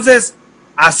 Entonces,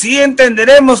 así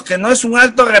entenderemos que no es un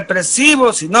acto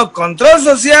represivo, sino control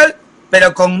social,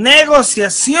 pero con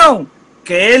negociación,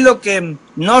 que es lo que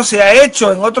no se ha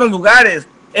hecho en otros lugares.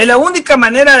 Es la única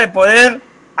manera de poder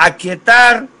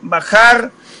aquietar,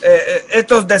 bajar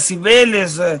estos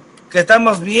decibeles que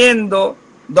estamos viendo,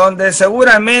 donde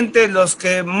seguramente los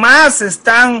que más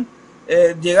están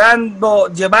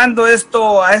llevando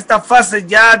esto a esta fase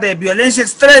ya de violencia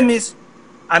extremis,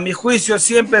 a mi juicio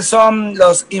siempre son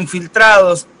los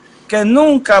infiltrados, que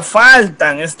nunca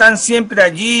faltan, están siempre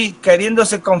allí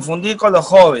queriéndose confundir con los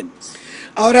jóvenes.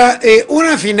 Ahora,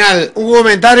 una final, un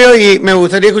comentario y me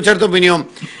gustaría escuchar tu opinión.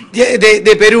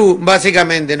 de Perú,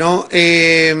 básicamente, ¿no?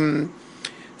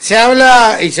 Se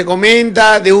habla y se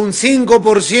comenta de un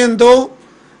 5%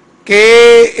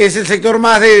 que es el sector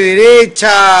más de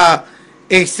derecha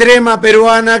extrema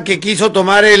peruana que quiso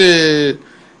tomar el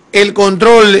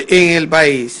control en el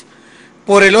país.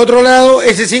 Por el otro lado,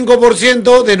 ese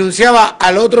 5% denunciaba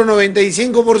al otro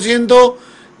 95%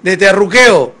 de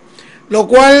terruqueo, lo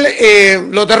cual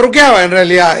lo terruqueaba en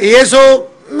realidad. Y eso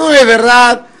no es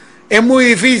verdad, es muy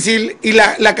difícil. Y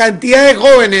la cantidad de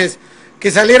jóvenes que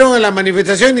salieron a la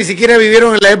manifestación ni siquiera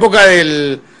vivieron en la época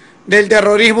del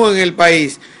terrorismo en el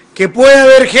país. Que puede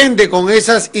haber gente con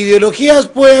esas ideologías,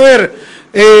 puede haber.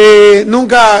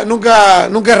 Nunca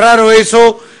es raro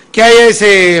eso, que haya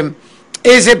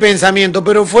ese pensamiento,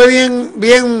 pero fue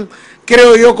bien,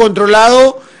 creo yo,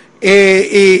 controlado,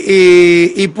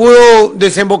 y pudo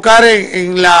desembocar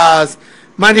en las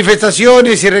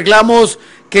manifestaciones y reclamos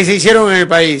que se hicieron en el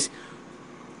país.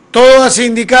 Todo hace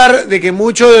indicar de que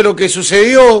mucho de lo que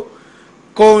sucedió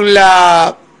con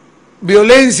la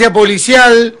violencia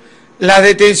policial, las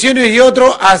detenciones y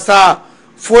otros, hasta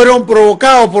fueron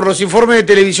provocados por los informes de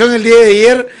televisión el día de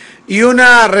ayer, y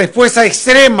una respuesta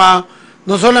extrema,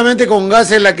 no solamente con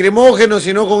gases lacrimógenos,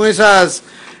 sino con esas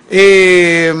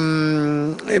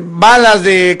balas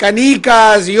de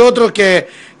canicas y otros que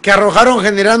arrojaron,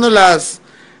 generando las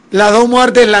dos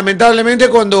muertes, lamentablemente,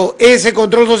 cuando ese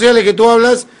control social del que tú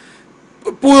hablas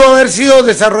pudo haber sido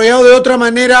desarrollado de otra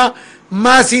manera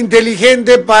más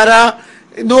inteligente para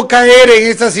no caer en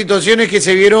estas situaciones que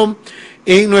se vieron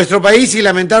en nuestro país y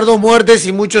lamentar 2 muertes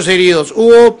y muchos heridos.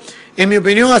 Hubo, en mi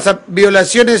opinión, hasta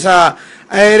violaciones a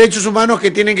derechos humanos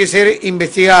que tienen que ser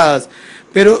investigadas.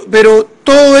 Pero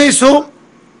todo eso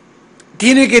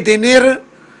tiene que tener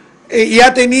y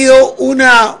ha tenido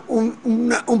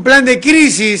un plan de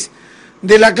crisis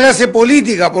de la clase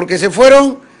política, porque se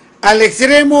fueron al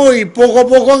extremo y poco a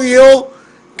poco han ido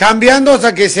cambiando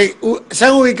hasta que se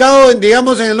han ubicado,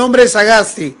 digamos, en el nombre de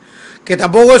Sagasti, que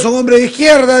tampoco es un hombre de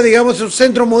izquierda, digamos, es un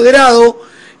centro moderado,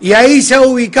 y ahí se ha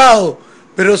ubicado,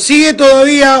 pero sigue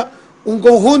todavía un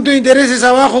conjunto de intereses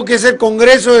abajo, que es el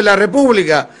Congreso de la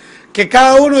República, que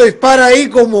cada uno dispara ahí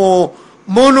como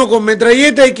mono con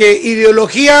metralleta, y que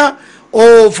ideología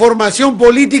o formación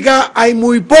política hay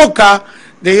muy poca.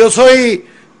 Yo soy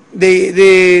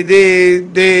de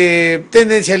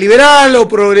tendencia liberal o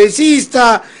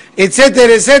progresista,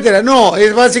 etcétera, etcétera. No,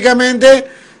 es básicamente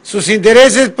sus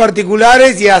intereses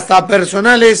particulares y hasta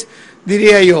personales,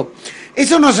 diría yo.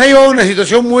 Eso nos ha llevado a una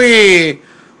situación muy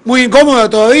incómoda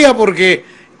todavía, porque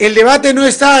el debate no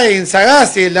está en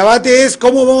Sagasti, el debate es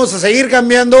cómo vamos a seguir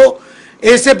cambiando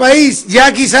este país,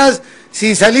 ya quizás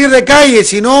sin salir de calle,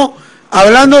 sino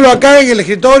hablándolo acá en el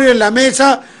escritorio, en la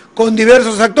mesa, con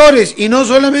diversos actores. Y no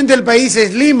solamente el país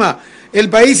es Lima, el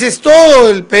país es todo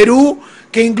el Perú,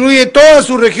 que incluye todas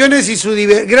sus regiones y su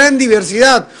gran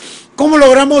diversidad. ¿Cómo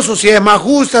logramos sociedades más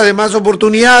justas, de más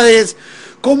oportunidades,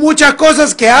 con muchas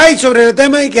cosas que hay sobre el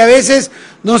tema y que a veces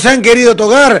no se han querido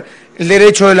tocar? El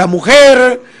derecho de la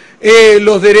mujer,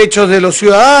 los derechos de los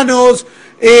ciudadanos,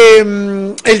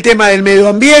 el tema del medio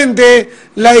ambiente,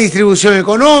 la distribución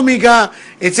económica,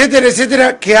 etcétera,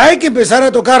 etcétera, que hay que empezar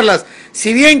a tocarlas.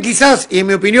 Si bien quizás, y en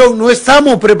mi opinión, no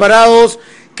estamos preparados,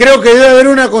 creo que debe haber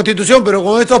una constitución, pero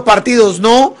con estos partidos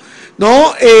no,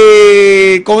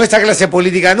 con esta clase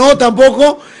política no,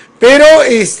 tampoco, pero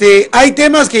hay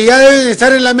temas que ya deben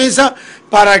estar en la mesa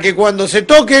para que cuando se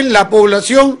toquen la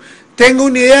población tenga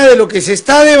una idea de lo que se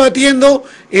está debatiendo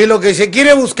y de lo que se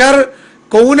quiere buscar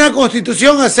con una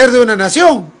constitución hacer de una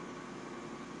nación.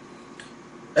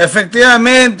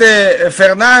 Efectivamente,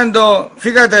 Fernando,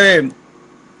 fíjate bien,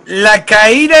 la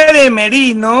caída de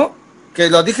Merino, que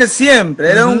lo dije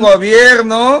siempre, era un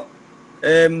gobierno,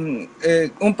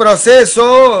 un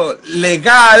proceso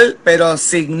legal, pero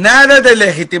sin nada de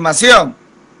legitimación.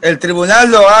 El tribunal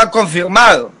lo ha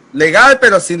confirmado, legal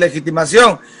pero sin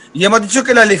legitimación. Y hemos dicho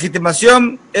que la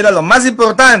legitimación era lo más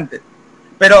importante.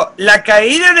 Pero la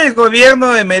caída del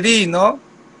gobierno de Merino,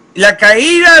 la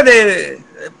caída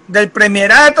del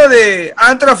premierato de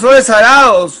Antro Flores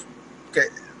Arauz, que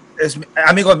es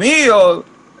amigo mío,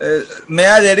 me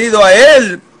ha adherido a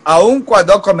él, aun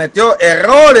cuando cometió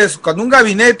errores con un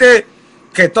gabinete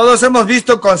que todos hemos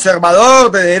visto conservador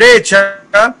de derecha,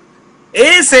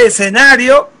 ese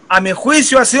escenario, a mi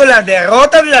juicio, ha sido la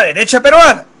derrota de la derecha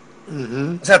peruana.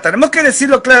 O sea, tenemos que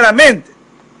decirlo claramente.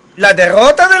 La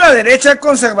derrota de la derecha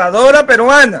conservadora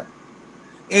peruana,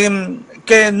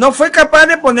 que no fue capaz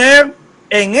de poner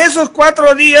en esos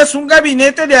 4 días un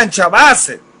gabinete de ancha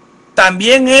base.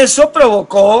 También eso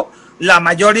provocó la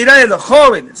mayor ira de los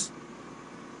jóvenes.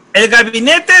 El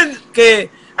gabinete que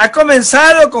ha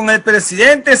comenzado con el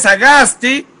presidente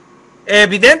Sagasti,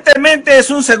 evidentemente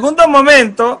es un segundo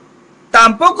momento,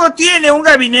 tampoco tiene un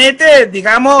gabinete,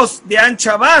 digamos, de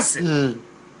ancha base.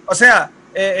 O sea,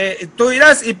 tú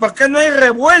dirás, ¿y por qué no hay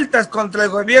revueltas contra el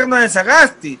gobierno de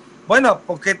Sagasti? Bueno,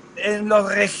 porque en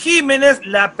los regímenes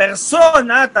la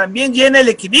persona también llena el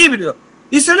equilibrio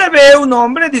y se le ve un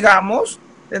hombre, digamos,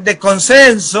 de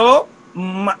consenso,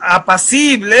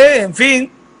 apacible, en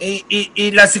fin,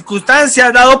 y la circunstancia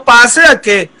ha dado pase a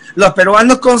que los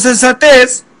peruanos con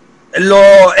sensatez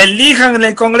lo elijan en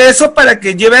el Congreso para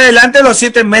que lleve adelante los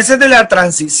 7 meses de la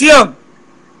transición.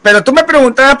 Pero tú me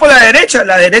preguntabas por la derecha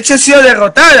ha sido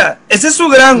derrotada. Ese es su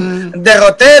gran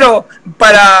derrotero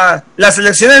para las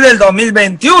elecciones del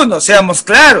 2021, seamos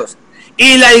claros.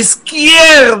 Y la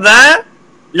izquierda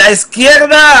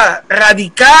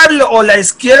radical o la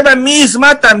izquierda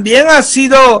misma también ha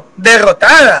sido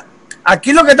derrotada.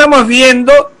 Aquí lo que estamos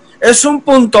viendo es un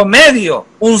punto medio,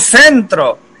 un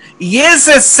centro. Y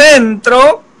ese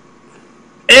centro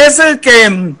es el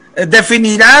que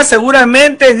definirá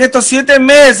seguramente en estos 7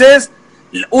 meses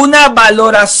una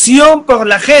valoración por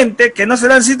la gente, que no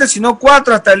serán 7 sino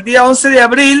 4 hasta el día 11 de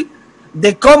abril,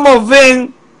 de cómo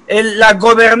ven la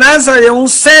gobernanza de un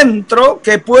centro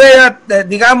que pueda,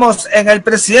 digamos, en el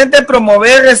presidente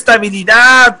promover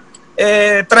estabilidad,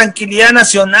 tranquilidad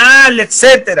nacional,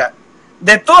 etcétera.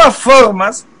 De todas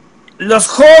formas, los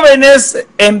jóvenes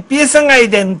empiezan a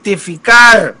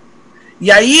identificar, y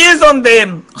ahí es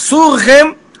donde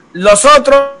surgen los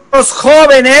otros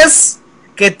jóvenes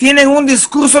que tienen un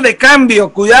discurso de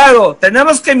cambio. Cuidado,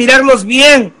 tenemos que mirarlos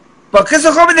bien, porque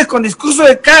esos jóvenes con discurso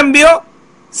de cambio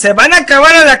se van a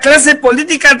acabar a la clase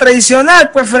política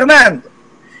tradicional, pues, Fernando.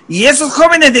 Y esos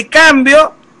jóvenes de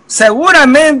cambio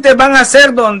seguramente van a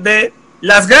ser donde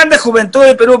las grandes juventudes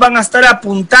de Perú van a estar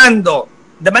apuntando.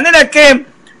 De manera que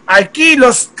aquí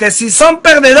los que si son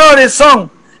perdedores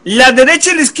son la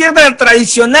derecha y la izquierda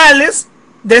tradicionales,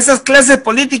 de esas clases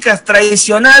políticas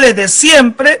tradicionales de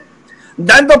siempre,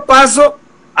 dando paso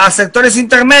a sectores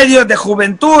intermedios de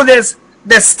juventudes,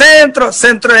 de centro,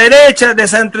 centro derecha, de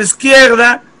centro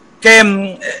izquierda, que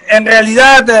en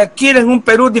realidad quieren un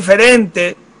Perú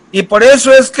diferente. Y por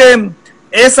eso es que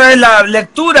esa es la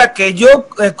lectura que yo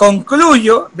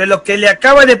concluyo de lo que le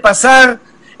acaba de pasar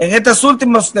en estos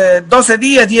últimos 12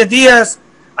 días, 10 días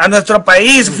a nuestro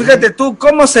país. Fíjate tú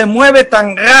cómo se mueve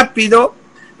tan rápido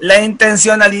la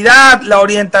intencionalidad, la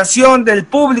orientación del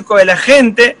público, de la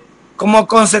gente, como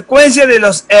consecuencia de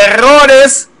los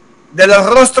errores de los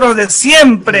rostros de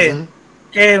siempre,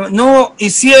 que no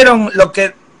hicieron lo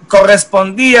que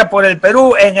correspondía por el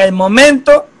Perú en el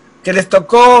momento que les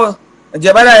tocó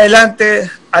llevar adelante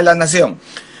a la nación.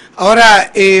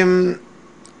 Ahora,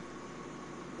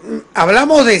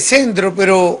 hablamos de centro,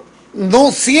 pero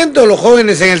no siento los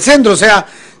jóvenes en el centro. O sea,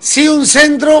 sí un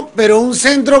centro, pero un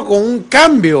centro con un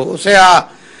cambio. O sea,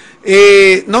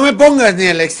 no me pongas ni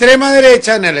a la extrema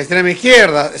derecha ni a la extrema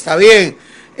izquierda. Está bien,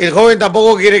 el joven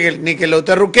tampoco quiere ni que lo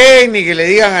terruqueen ni que le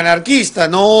digan anarquista.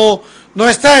 No, no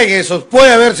está en eso.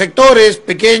 Puede haber sectores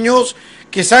pequeños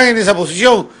que están en esa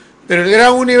posición, pero el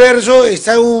gran universo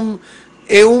está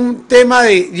en un tema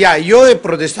de, ya, yo he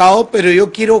protestado, pero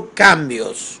yo quiero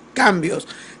cambios.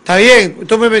 Está bien,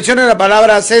 tú me mencionas la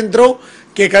palabra centro,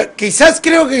 que quizás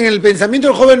creo que en el pensamiento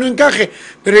del joven no encaje,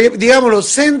 pero digámoslo,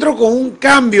 centro con un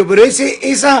cambio, pero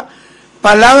esa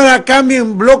palabra cambio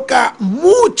enbloca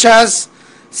muchas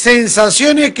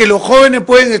sensaciones que los jóvenes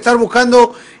pueden estar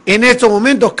buscando en estos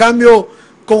momentos, cambio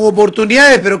con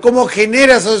oportunidades, pero ¿cómo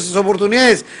generas esas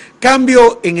oportunidades?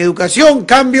 Cambio en educación,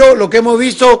 cambio lo que hemos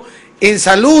visto en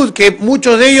salud, que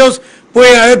muchos de ellos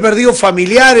pueden haber perdido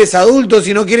familiares, adultos,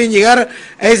 y no quieren llegar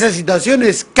a esas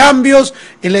situaciones, cambios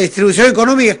en la distribución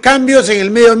económica, cambios en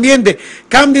el medio ambiente,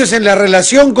 cambios en la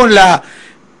relación con la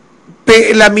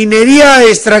minería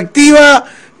extractiva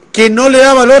que no le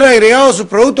da valor agregado a sus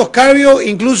productos, cambio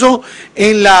incluso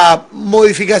en la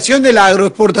modificación de la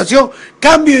agroexportación,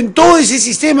 cambio en todo ese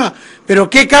sistema. Pero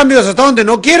 ¿qué cambios hasta dónde?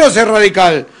 No quiero ser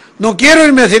radical, no quiero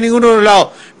irme hacia ninguno de los lados,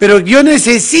 pero yo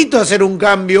necesito hacer un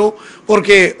cambio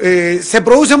porque se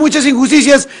producen muchas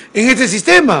injusticias en este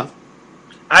sistema.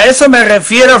 A eso me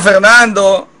refiero,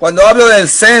 Fernando, cuando hablo del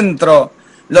centro.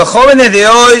 Los jóvenes de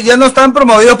hoy ya no están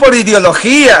promovidos por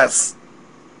ideologías.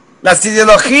 Las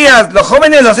ideologías, los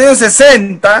jóvenes de los años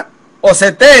 60 o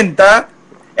 70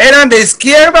 eran de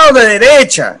izquierda o de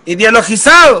derecha,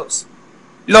 ideologizados.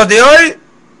 Los de hoy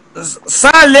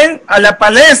salen a la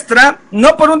palestra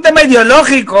no por un tema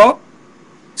ideológico,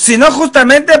 sino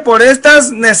justamente por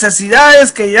estas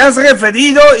necesidades que ya has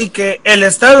referido y que el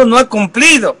Estado no ha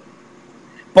cumplido.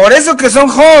 Por eso que son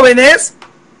jóvenes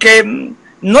que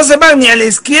no se van ni a la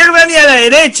izquierda ni a la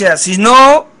derecha,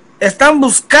 sino están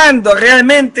buscando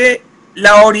realmente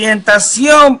la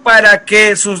orientación para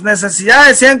que sus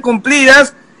necesidades sean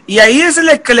cumplidas, y ahí es el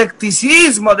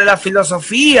eclecticismo de la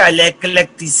filosofía, el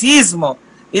eclecticismo.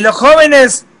 Y los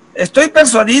jóvenes, estoy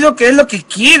persuadido que es lo que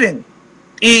quieren.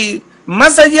 Y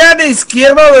más allá de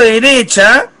izquierda o de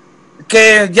derecha,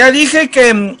 que ya dije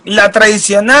que la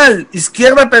tradicional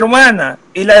izquierda peruana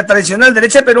y la tradicional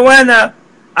derecha peruana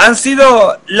han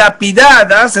sido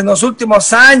lapidadas en los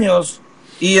últimos años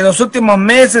y en los últimos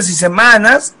meses y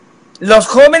semanas, los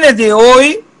jóvenes de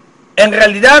hoy en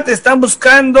realidad están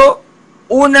buscando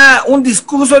un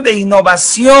discurso de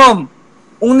innovación,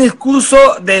 un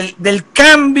discurso del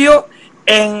cambio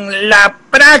en la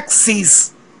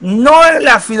praxis, no en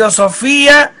la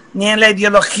filosofía ni en la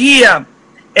ideología,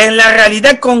 en la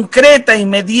realidad concreta,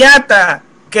 inmediata,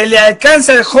 que le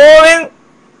alcanza al joven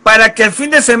para que el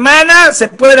fin de semana se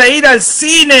pueda ir al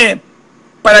cine,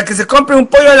 para que se compre un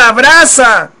pollo a la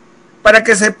brasa, para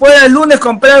que se pueda el lunes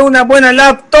comprar una buena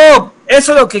laptop.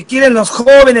 Eso es lo que quieren los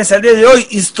jóvenes al día de hoy,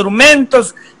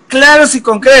 instrumentos claros y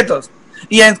concretos.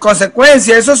 Y en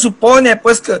consecuencia eso supone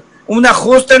pues que un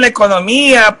ajuste en la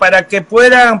economía para que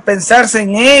puedan pensarse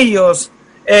en ellos.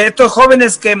 Estos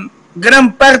jóvenes que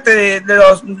gran parte de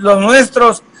los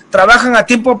nuestros trabajan a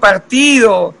tiempo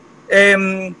partido,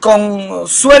 con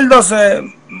sueldos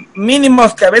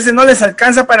mínimos que a veces no les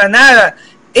alcanza para nada.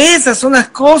 Esas son las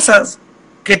cosas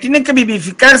que tienen que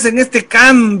vivificarse en este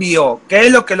cambio, que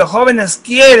es lo que los jóvenes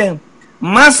quieren,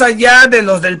 más allá de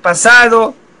los del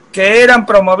pasado que eran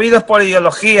promovidos por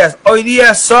ideologías. Hoy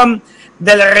día son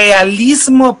del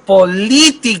realismo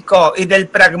político y del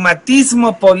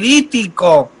pragmatismo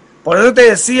político. Por eso te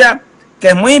decía que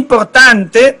es muy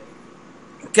importante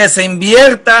que se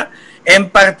invierta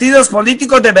en partidos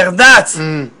políticos de verdad.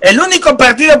 El único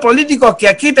partido político que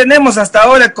aquí tenemos hasta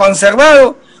ahora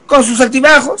conservado, con sus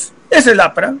altibajos, es el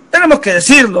APRA. Tenemos que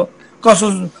decirlo, con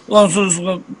sus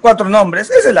 4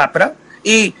 nombres, es el APRA.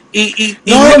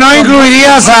 ¿No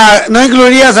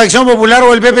incluirías a Acción Popular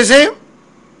o el PPC?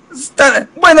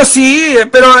 Bueno, sí,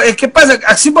 pero ¿qué pasa?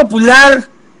 Acción Popular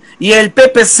y el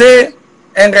PPC,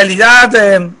 en realidad,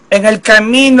 en el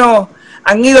camino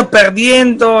han ido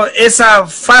perdiendo esa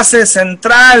fase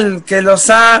central que los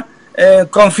ha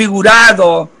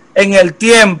configurado en el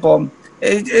tiempo.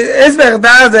 Es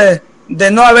verdad de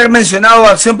no haber mencionado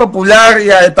a Acción Popular y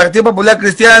al Partido Popular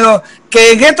Cristiano,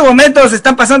 que en estos momentos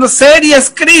están pasando serias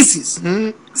crisis,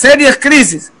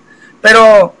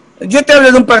 pero yo te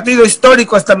hablo de un partido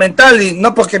histórico estamental, y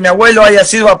no porque mi abuelo haya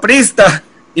sido aprista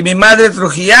y mi madre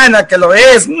trujillana, que lo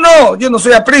es. No, yo no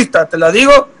soy aprista, te lo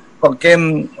digo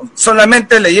porque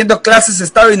solamente leyendo Clases,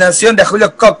 Estado y Nación de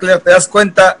Julio Cockler te das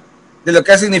cuenta de lo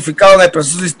que ha significado en el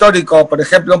proceso histórico, por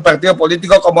ejemplo, un partido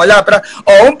político como el APRA,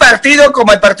 o un partido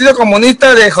como el Partido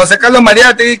Comunista de José Carlos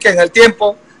Mariátegui, que en el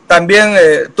tiempo también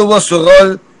tuvo su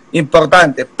rol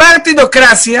importante.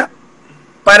 Partidocracia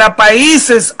para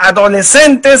países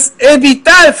adolescentes es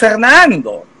vital,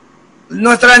 Fernando.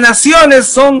 Nuestras naciones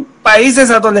son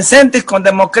países adolescentes con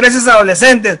democracias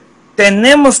adolescentes.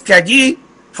 Tenemos que allí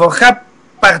forjar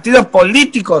partidos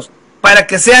políticos para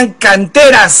que sean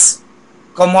canteras,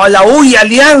 como la UI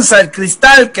Alianza, el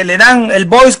Cristal, que le dan, el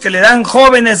Boys, que le dan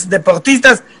jóvenes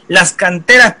deportistas, las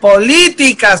canteras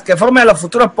políticas que formen a los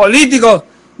futuros políticos,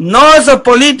 no esos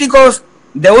políticos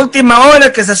de última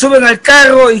hora que se suben al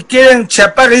carro y quieren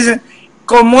chapar y dicen,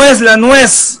 ¿cómo es la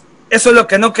nuez? Eso es lo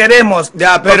que no queremos.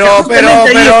 Ya, pero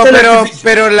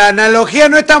la analogía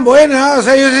no es tan buena. O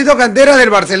sea, yo necesito canteras del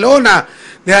Barcelona,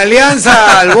 de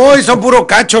Alianza al Boy, son puro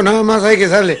cacho, nada más hay que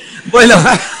sale. Bueno,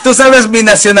 tú sabes mi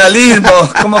nacionalismo,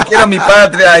 cómo quiero mi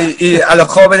patria y a los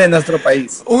jóvenes de nuestro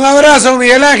país. Un abrazo,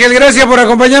 Miguel Ángel, gracias por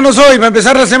acompañarnos hoy para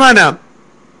empezar la semana.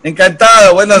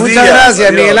 Encantado, buenos días. Muchas gracias,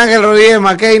 adiós. Miguel Ángel Rodríguez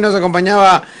Mackay nos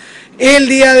acompañaba el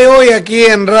día de hoy aquí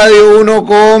en Radio 1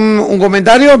 con un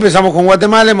comentario. Empezamos con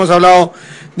Guatemala, hemos hablado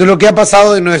de lo que ha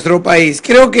pasado en nuestro país.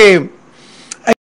 Creo que